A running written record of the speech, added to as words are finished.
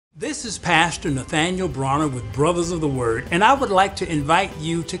This is Pastor Nathaniel Bronner with Brothers of the Word, and I would like to invite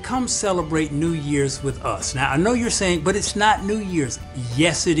you to come celebrate New Year's with us. Now, I know you're saying, but it's not New Year's.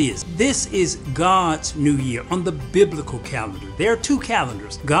 Yes, it is. This is God's New Year on the biblical calendar. There are two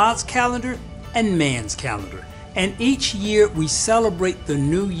calendars, God's calendar and man's calendar. And each year we celebrate the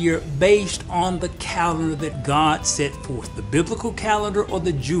new year based on the calendar that God set forth, the biblical calendar or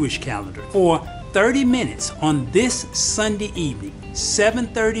the Jewish calendar. For 30 minutes on this Sunday evening,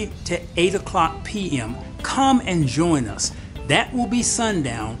 7:30 to 8 o'clock p.m., come and join us. That will be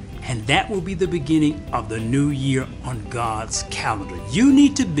sundown, and that will be the beginning of the new year on God's calendar. You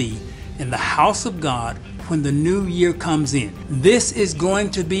need to be in the house of God when the new year comes in. This is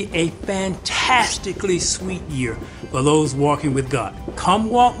going to be a fantastically sweet year for those walking with God. Come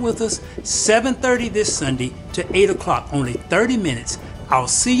walk with us, 7:30 this Sunday to 8 o'clock, only 30 minutes. I'll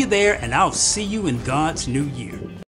see you there, and I'll see you in God's new year.